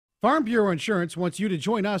Farm Bureau Insurance wants you to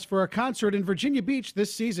join us for a concert in Virginia Beach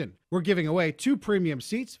this season. We're giving away 2 premium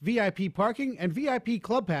seats, VIP parking, and VIP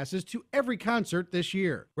club passes to every concert this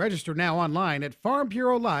year. Register now online at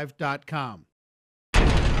farmbureaulive.com.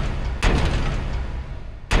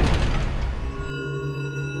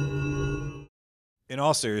 In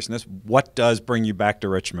all seriousness, what does bring you back to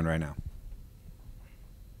Richmond right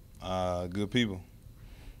now? Good people.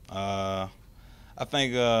 I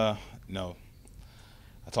think,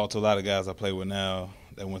 I talked to a lot of guys I play with now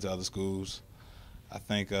that went to other schools. I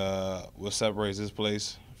think what separates this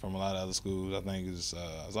place from a lot of other schools, I think, is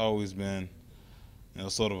has always been,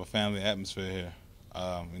 sort of a family atmosphere here.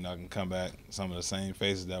 I can come back, some of the same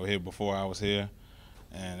faces that were here before I was here,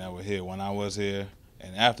 and that were here when I was here,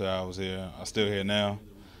 and after I was here, I'm still here now.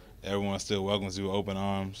 Everyone still welcomes you with open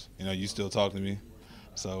arms. You still talk to me.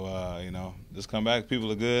 So, just come back. People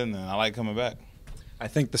are good, and I like coming back. I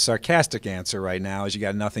think the sarcastic answer right now is you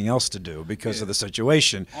got nothing else to do because of the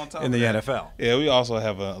situation in the NFL. Yeah, we also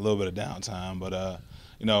have a little bit of downtime, but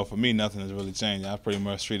for me, nothing has really changed. I've pretty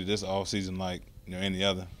much treated this off season like any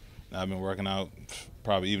other. I've been working out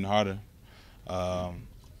probably even harder, than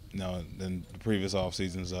the previous off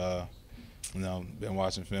seasons. Been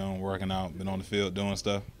watching film, working out, been on the field doing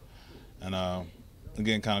stuff, and I'm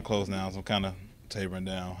getting kind of close now, so I'm kind of tapering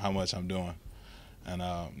down how much I'm doing. And,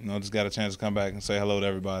 just got a chance to come back and say hello to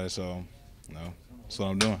everybody, so, that's what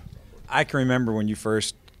I'm doing. I can remember when you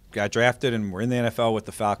first got drafted and were in the NFL with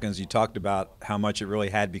the Falcons, you talked about how much it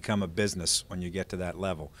really had become a business when you get to that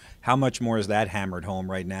level. How much more is that hammered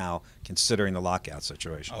home right now, considering the lockout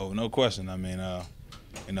situation? Oh, no question. I mean,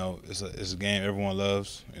 it's a game everyone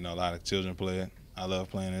loves. A lot of children play it. I love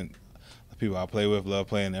playing it. The people I play with love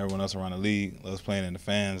playing it. Everyone else around the league loves playing it, and the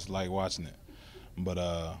fans like watching it. But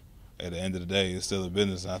at the end of the day, it's still a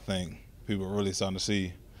business. I think people are really starting to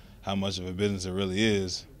see how much of a business it really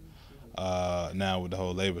is now with the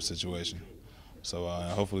whole labor situation. So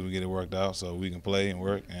hopefully we get it worked out so we can play and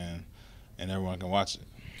work and everyone can watch it.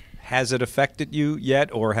 Has it affected you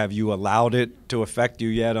yet, or have you allowed it to affect you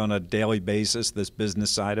yet on a daily basis, this business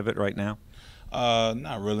side of it right now?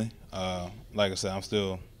 Not really. Like I said, I'm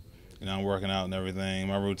still, I'm working out and everything.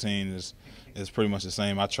 My routine is pretty much the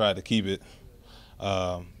same. I try to keep it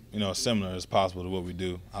similar as possible to what we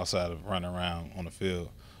do outside of running around on the field.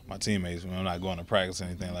 My teammates, I'm not going to practice or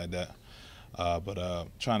anything like that. But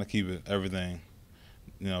trying to keep everything,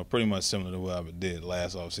 pretty much similar to what I did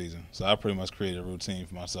last offseason. So I pretty much created a routine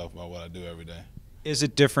for myself about what I do every day. Is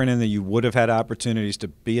it different in that you would have had opportunities to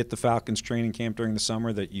be at the Falcons training camp during the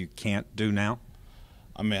summer that you can't do now?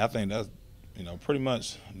 I mean, I think that's, pretty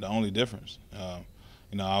much the only difference.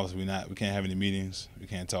 Obviously we can't have any meetings. We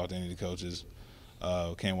can't talk to any of the coaches.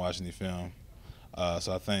 We can't watch any film.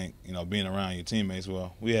 So I think, being around your teammates,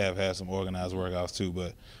 well, we have had some organized workouts too,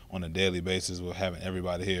 but on a daily basis, we're having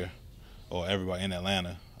everybody here or everybody in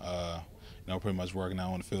Atlanta, pretty much working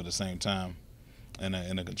out on the field at the same time. In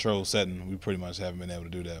a controlled setting, we pretty much haven't been able to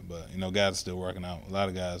do that. But, guys are still working out. A lot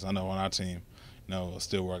of guys I know on our team, are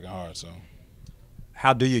still working hard. So,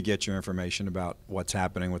 how do you get your information about what's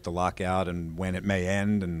happening with the lockout and when it may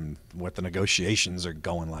end and what the negotiations are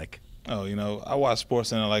going like? Oh, I watch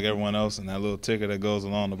SportsCenter like everyone else, and that little ticker that goes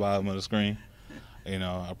along the bottom of the screen,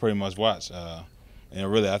 I pretty much watch.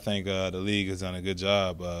 And really, I think the league has done a good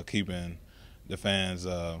job keeping the fans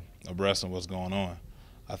abreast of what's going on.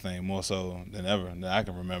 I think more so than ever than I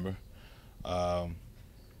can remember. And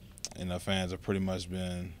the fans have pretty much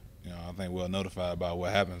been, I think well notified about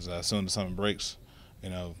what happens. As soon as something breaks, they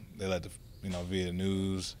let the, via the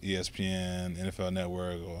news, ESPN, NFL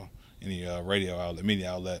Network, or any radio outlet,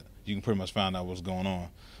 media outlet, you can pretty much find out what's going on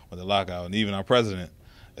with the lockout. And even our president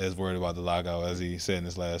is worried about the lockout, as he said in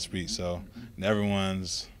his last speech. So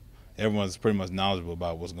everyone's pretty much knowledgeable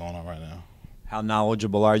about what's going on right now. How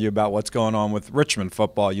knowledgeable are you about what's going on with Richmond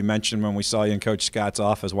football? You mentioned when we saw you in Coach Scott's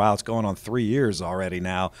office, wow, it's going on 3 years already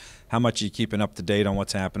now. How much are you keeping up to date on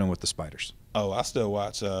what's happening with the Spiders? Oh, I still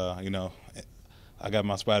watch, I got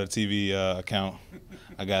my Spider TV account.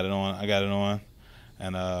 I got it on.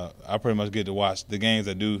 And I pretty much get to watch the games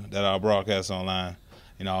that are broadcast online.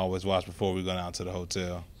 I always watch before we go down to the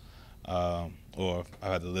hotel. Or if I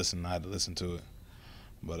had to listen to it.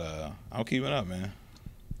 But I'm keeping up, man.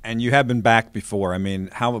 And you have been back before. I mean,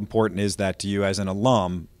 how important is that to you as an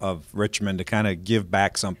alum of Richmond to kind of give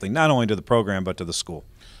back something, not only to the program but to the school?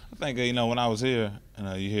 I think, when I was here,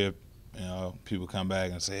 you hear, people come back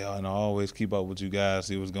and say, oh, I always keep up with you guys,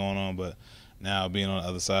 see what's going on. But now being on the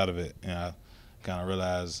other side of it, I kind of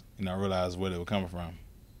realize where they were coming from,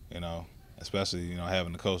 especially,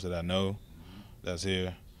 having the coach that I know that's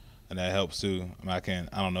here and that helps too. I mean,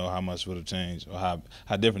 I don't know how much would have changed or how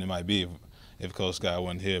different it might be if Coach Scott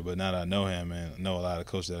wasn't here. But now that I know him and know a lot of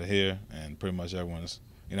coaches that are here, and pretty much everyone's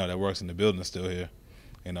that works in the building is still here,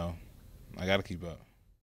 I got to keep up.